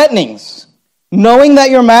 forbearing threatenings, knowing that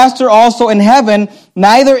your master also in heaven,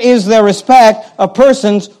 neither is there respect of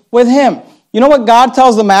persons with him. You know what God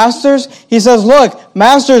tells the masters? He says, look,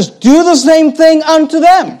 masters, do the same thing unto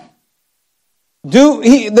them.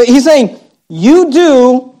 He's saying, you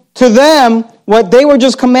do to them what they were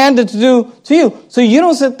just commanded to do to you. So you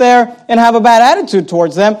don't sit there and have a bad attitude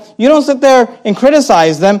towards them. You don't sit there and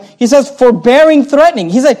criticize them. He says, forbearing threatening.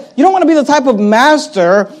 He said, you don't want to be the type of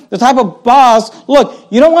master, the type of boss. Look,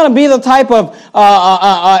 you don't want to be the type of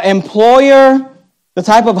employer, the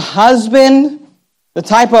type of husband, the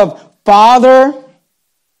type of father,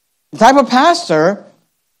 the type of pastor.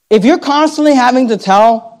 If you're constantly having to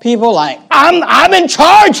tell people like, I'm in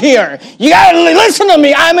charge here. You got to listen to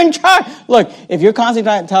me. I'm in charge. Look, if you're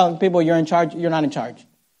constantly telling people you're in charge, you're not in charge.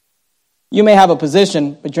 You may have a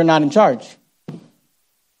position, but you're not in charge.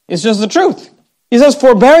 It's just the truth. He says,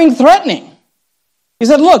 forbearing threatening. He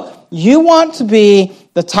said, look, you want to be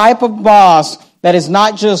the type of boss that is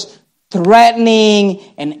not just threatening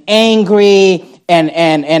and angry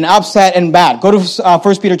and upset and bad. Go to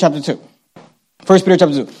 1 Peter chapter 2. 1 Peter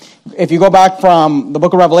chapter 2. If you go back from the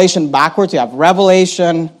book of Revelation backwards, you have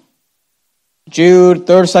Revelation, Jude,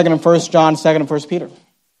 3rd, 2nd, and 1st John, 2nd, and 1st Peter.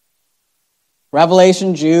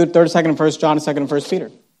 Revelation, Jude, 3rd, 2nd, and 1st John, 2nd, and 1st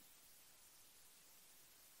Peter.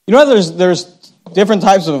 You know there's different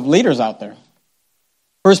types of leaders out there.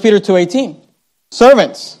 1 Peter 2:18.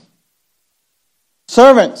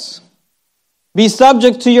 Servants, be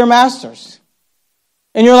subject to your masters.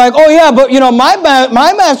 And you're like, oh yeah, but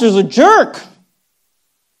my master's a jerk.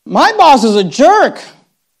 My boss is a jerk.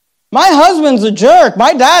 My husband's a jerk.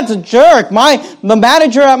 My dad's a jerk. The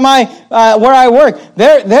manager at where I work,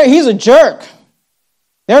 he's a jerk.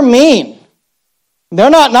 They're mean. They're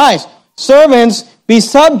not nice. Servants, be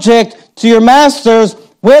subject to your masters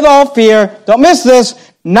with all fear. Don't miss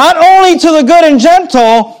this. Not only to the good and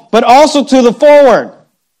gentle, but also to the forward.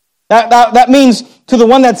 That means to the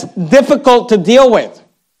one that's difficult to deal with.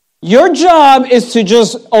 Your job is to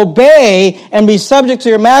just obey and be subject to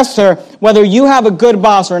your master, whether you have a good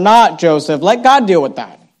boss or not, Joseph. Let God deal with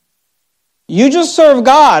that. You just serve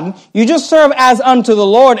God. You just serve as unto the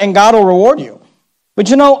Lord, and God will reward you. But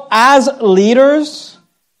as leaders,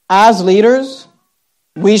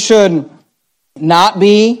 we should not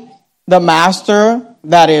be the master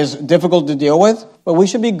that is difficult to deal with, but we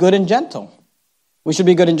should be good and gentle. We should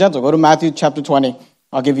be good and gentle. Go to Matthew chapter 20.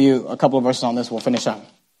 I'll give you a couple of verses on this. We'll finish up.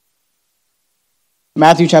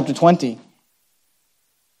 Matthew chapter 20.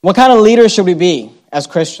 What kind of leaders should we be as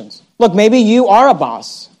Christians? Look, maybe you are a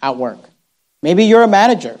boss at work. Maybe you're a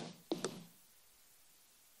manager.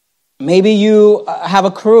 Maybe you have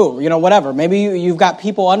a crew, whatever. Maybe you've got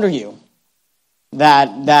people under you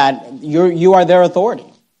that you are their authority.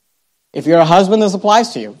 If you're a husband, this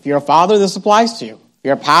applies to you. If you're a father, this applies to you. If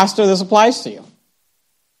you're a pastor, this applies to you.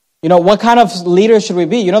 What kind of leader should we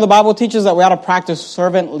be? The Bible teaches that we ought to practice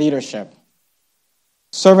servant leadership.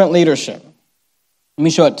 Servant leadership. Let me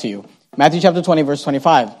show it to you. Matthew chapter 20, verse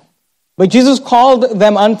 25. But Jesus called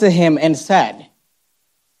them unto him and said,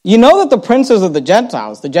 you know that the princes of the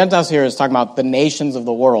Gentiles here is talking about the nations of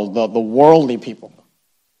the world, the worldly people.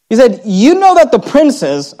 He said, you know that the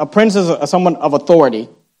princes, a prince is someone of authority,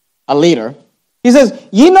 a leader. He says,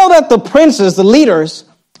 you know that the princes, the leaders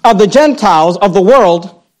of the Gentiles of the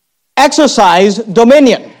world exercise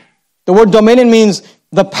dominion. The word dominion means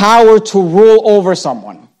the power to rule over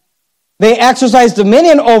someone. They exercise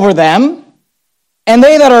dominion over them, and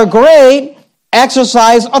they that are great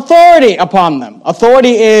exercise authority upon them.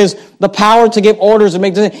 Authority is the power to give orders and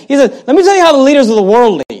make decisions. He said, let me tell you how the leaders of the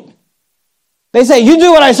world lead. They say, you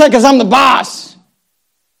do what I say because I'm the boss.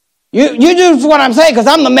 You do what I'm saying because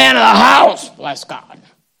I'm the man of the house. Bless God.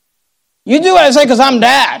 You do what I say because I'm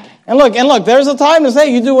dad. And look, there's a time to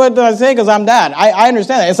say you do what I say because I'm dad. I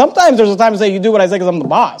understand that. And sometimes there's a time to say you do what I say because I'm the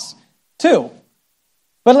boss, too.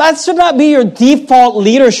 But that should not be your default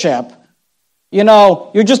leadership.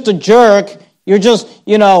 You're just a jerk. You're just,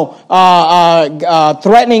 threatening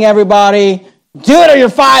everybody. Do it or you're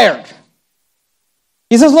fired.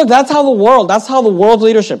 He says, look, that's how the world's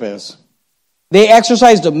leadership is. They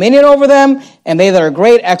exercise dominion over them, and they that are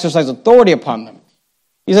great exercise authority upon them.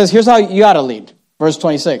 He says, here's how you ought to lead. Verse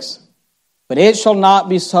 26. But it shall not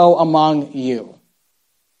be so among you.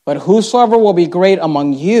 But whosoever will be great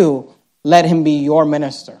among you, let him be your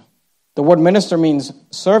minister. The word minister means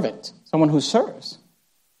servant, someone who serves.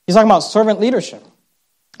 He's talking about servant leadership.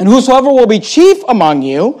 And whosoever will be chief among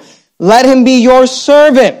you, let him be your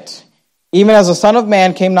servant, even as the Son of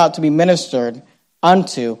Man came not to be ministered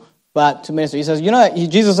unto, but to minister. He says,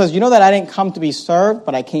 Jesus says, that I didn't come to be served,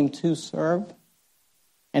 but I came to serve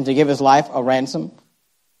and to give his life a ransom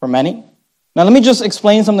for many. Now, let me just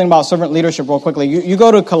explain something about servant leadership real quickly. You go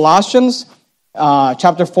to Colossians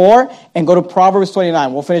chapter 4 and go to Proverbs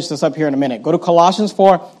 29. We'll finish this up here in a minute. Go to Colossians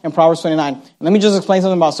 4 and Proverbs 29. And let me just explain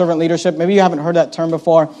something about servant leadership. Maybe you haven't heard that term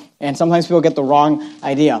before, and sometimes people get the wrong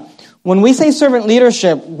idea. When we say servant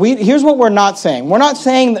leadership, here's what we're not saying. We're not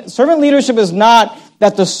saying that servant leadership is not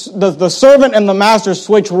that the servant and the master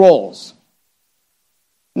switch roles.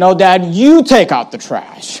 No, Dad, you take out the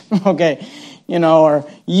trash, okay? Or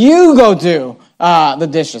you go do the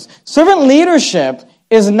dishes. Servant leadership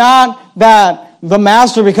is not that the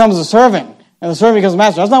master becomes a servant and the servant becomes a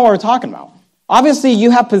master. That's not what we're talking about. Obviously,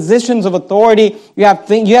 you have positions of authority.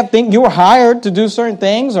 You were hired to do certain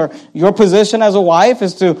things, or your position as a wife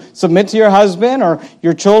is to submit to your husband, or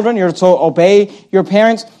your children, you're to obey your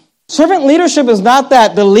parents. Servant leadership is not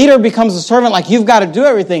that the leader becomes a servant, like you've got to do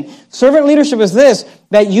everything. Servant leadership is this,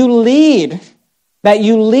 that you lead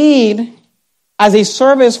as a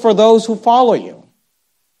service for those who follow you.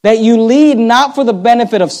 That you lead not for the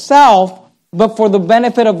benefit of self, but for the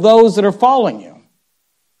benefit of those that are following you.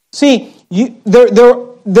 See,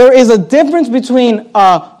 there is a difference between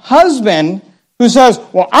a husband who says,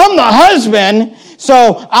 well, I'm the husband,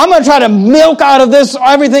 so I'm going to try to milk out of this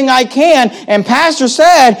everything I can, and Pastor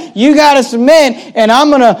said, you got to submit, and I'm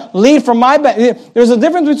going to lead for my benefit. There's a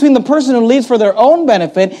difference between the person who leads for their own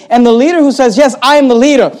benefit and the leader who says, yes, I am the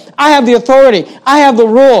leader. I have the authority. I have the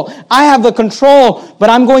rule. I have the control, but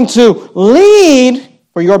I'm going to lead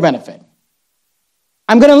for your benefit.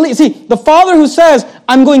 I'm going to lead. See, the father who says,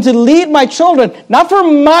 I'm going to lead my children, not for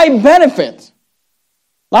my benefit.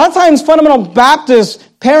 A lot of times, fundamental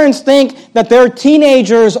Baptist parents think that their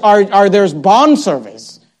teenagers are their bond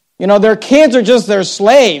service. Their kids are just their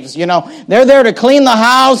slaves. They're there to clean the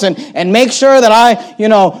house and make sure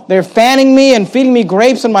that they're fanning me and feeding me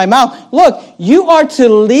grapes in my mouth. Look, you are to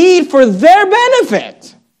lead for their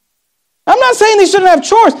benefit. I'm not saying they shouldn't have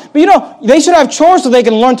chores, but they should have chores so they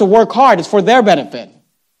can learn to work hard. It's for their benefit.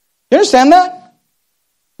 You understand that?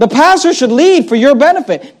 The pastor should lead for your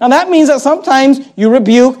benefit. Now that means that sometimes you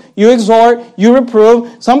rebuke, you exhort, you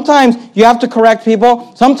reprove. Sometimes you have to correct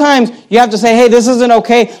people. Sometimes you have to say, hey, this isn't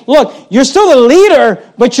okay. Look, you're still the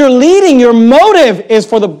leader, but you're leading. Your motive is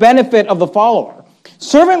for the benefit of the follower.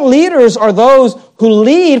 Servant leaders are those who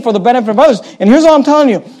lead for the benefit of others. And here's what I'm telling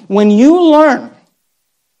you. When you learn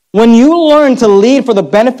to lead for the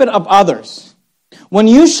benefit of others, When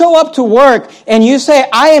you show up to work and you say,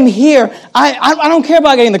 I am here, I don't care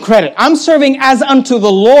about getting the credit. I'm serving as unto the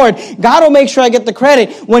Lord. God will make sure I get the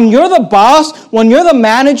credit. When you're the boss, when you're the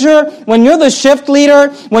manager, when you're the shift leader,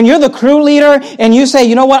 when you're the crew leader, and you say,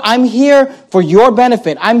 you know what, I'm here for your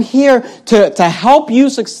benefit. I'm here to help you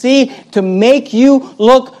succeed, to make you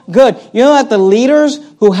look good. You know that the leaders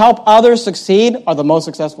who help others succeed are the most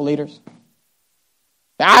successful leaders?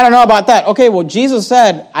 I don't know about that. Okay, well, Jesus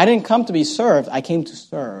said, I didn't come to be served. I came to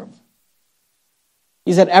serve.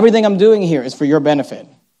 He said, everything I'm doing here is for your benefit.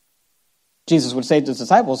 Jesus would say to his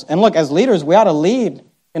disciples, and look, as leaders, we ought to lead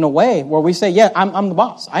in a way where we say, yeah, I'm the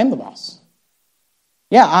boss. I am the boss.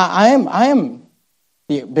 Yeah, I am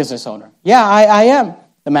the business owner. Yeah, I am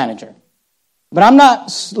the manager. But I'm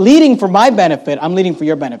not leading for my benefit. I'm leading for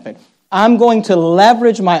your benefit. I'm going to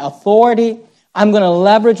leverage my authority. I'm going to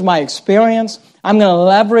leverage my experience. I'm going to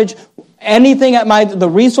leverage anything the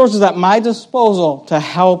resources at my disposal to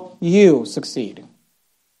help you succeed.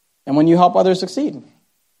 And when you help others succeed,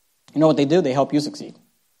 you know what they do? They help you succeed.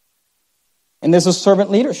 And this is servant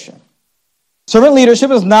leadership. Servant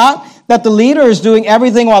leadership is not that the leader is doing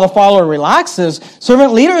everything while the follower relaxes.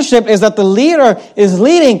 Servant leadership is that the leader is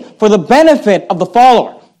leading for the benefit of the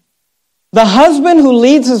follower. The husband who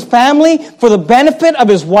leads his family for the benefit of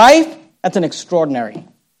his wife, that's an extraordinary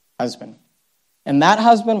husband. And that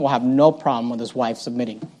husband will have no problem with his wife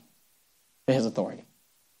submitting to his authority.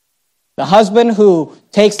 The husband who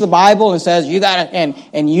takes the Bible and says, you got to,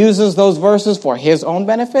 and uses those verses for his own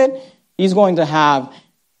benefit, he's going to have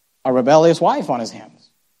a rebellious wife on his hands.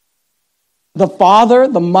 The father,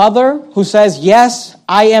 the mother who says, yes,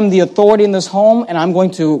 I am the authority in this home, and I'm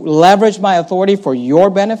going to leverage my authority for your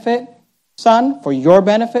benefit, son, for your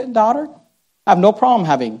benefit, daughter. I have no problem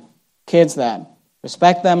having kids that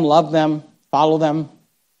respect them, love them, follow them.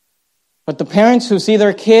 But the parents who see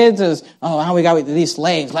their kids as, oh, now we got these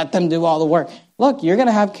slaves, let them do all the work. Look, you're going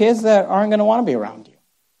to have kids that aren't going to want to be around you,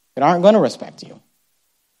 that aren't going to respect you. You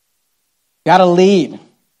got to lead. You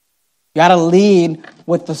got to lead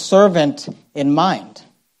with the servant in mind.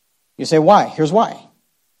 You say, why? Here's why.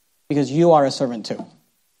 Because you are a servant too.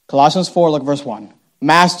 Colossians 4, look verse 1.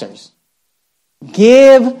 Masters,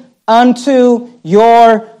 give unto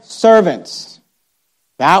your servants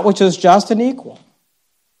that which is just and equal.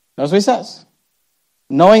 Notice what he says.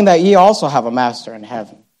 Knowing that ye also have a master in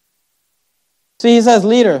heaven. See, he says,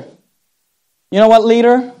 leader. You know what,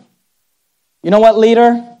 leader? You know what,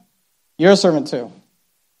 leader? You're a servant too.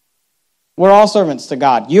 We're all servants to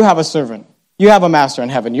God. You have a servant. You have a master in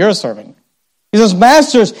heaven. You're a servant. He says,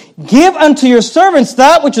 masters, give unto your servants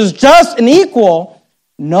that which is just and equal,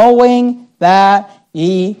 knowing that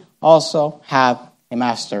ye also have a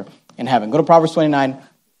master in heaven. Go to Proverbs 29,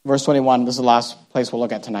 verse 21. This is the last place we'll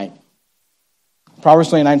look at tonight. Proverbs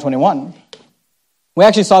 29, 21. We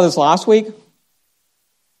actually saw this last week,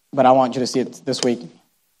 but I want you to see it this week.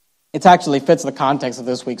 It actually fits the context of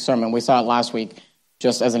this week's sermon. We saw it last week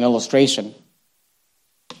just as an illustration.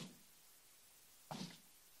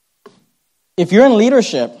 If you're in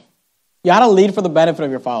leadership, you ought to lead for the benefit of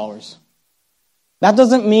your followers. That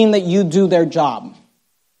doesn't mean that you do their job.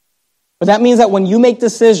 But that means that when you make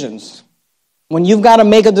decisions, when you've got to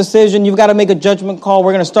make a decision, you've got to make a judgment call,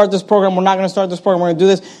 we're going to start this program, we're not going to start this program, we're going to do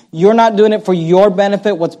this, you're not doing it for your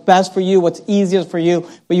benefit, what's best for you, what's easiest for you,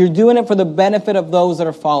 but you're doing it for the benefit of those that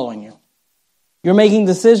are following you. You're making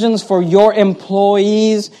decisions for your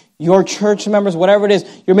employees, your church members, whatever it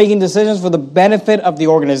is. You're making decisions for the benefit of the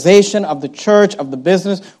organization, of the church, of the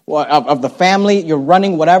business, of the family. You're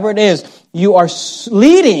running whatever it is. You are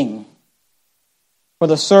leading for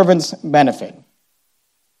the servant's benefit.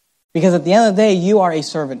 Because at the end of the day, you are a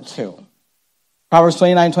servant too. Proverbs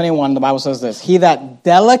 29:21, the Bible says this, he that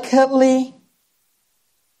delicately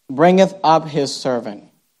bringeth up his servant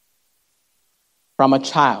from a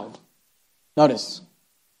child, notice,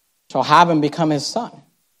 shall have him become his son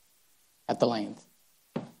at the length.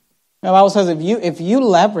 The Bible says if you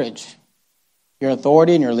leverage your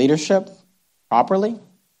authority and your leadership properly,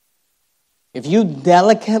 if you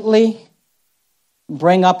delicately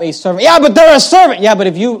bring up a servant, yeah, but they're a servant. Yeah, but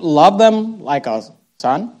if you love them like a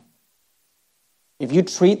son, if you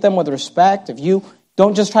treat them with respect, if you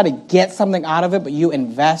don't just try to get something out of it, but you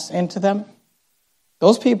invest into them,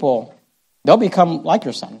 those people, they'll become like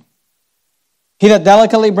your son. He that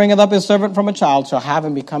delicately bringeth up his servant from a child shall have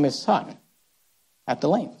him become his son at the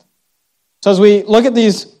length. So as we look at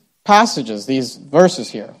these passages, these verses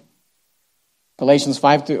here, Ephesians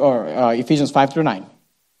 5 through 9,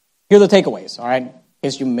 here are the takeaways, all right, in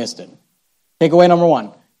case you missed it. Takeaway number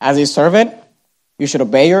 1, as a servant, you should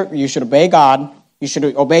obey God, you should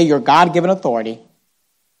obey your God-given authority.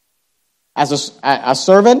 As a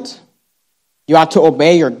servant, you ought to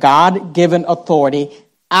obey your God-given authority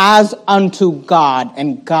as unto God,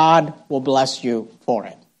 and God will bless you for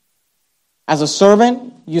it. As a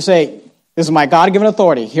servant, you say, this is my God-given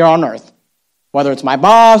authority here on earth. Whether it's my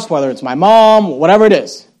boss, whether it's my mom, whatever it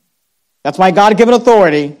is. That's my God-given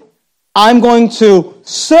authority. I'm going to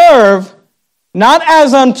serve not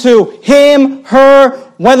as unto him, her,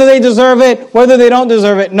 whether they deserve it, whether they don't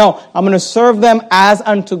deserve it. No, I'm going to serve them as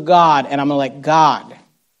unto God, and I'm going to let God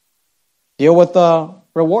deal with the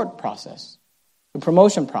reward process, the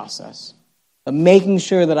promotion process, the making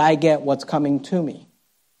sure that I get what's coming to me.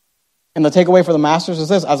 And the takeaway for the masters is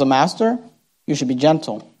this: as a master, you should be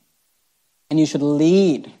gentle, and you should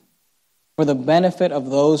lead for the benefit of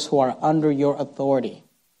those who are under your authority.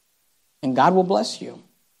 And God will bless you.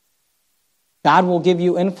 God will give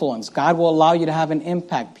you influence. God will allow you to have an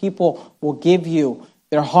impact. People will give you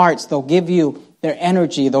their hearts. They'll give you their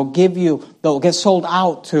energy. They'll get sold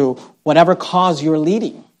out to whatever cause you're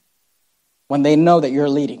leading when they know that you're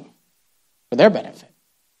leading for their benefit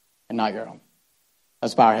and not your own.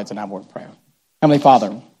 Let's bow our heads and have a word of prayer. Heavenly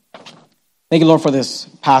Father, thank you, Lord, for this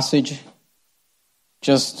passage.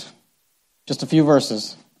 Just a few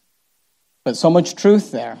verses, but so much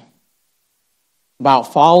truth there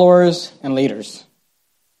about followers and leaders,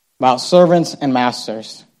 about servants and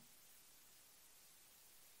masters.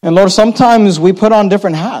 And Lord, sometimes we put on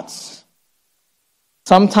different hats.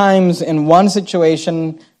 Sometimes in one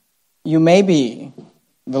situation, you may be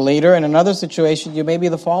the leader. In another situation, you may be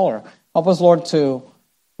the follower. Help us, Lord, to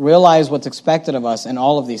realize what's expected of us in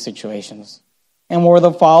all of these situations. And when we're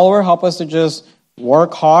the follower, help us to just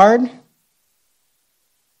work hard,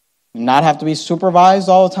 not have to be supervised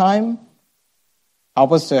all the time.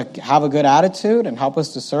 Help us to have a good attitude and help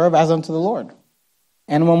us to serve as unto the Lord.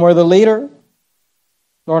 And when we're the leader,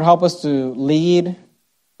 Lord, help us to lead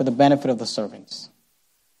for the benefit of the servants.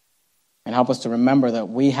 And help us to remember that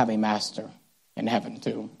we have a master in heaven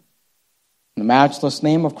too. In the matchless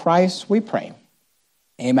name of Christ, we pray.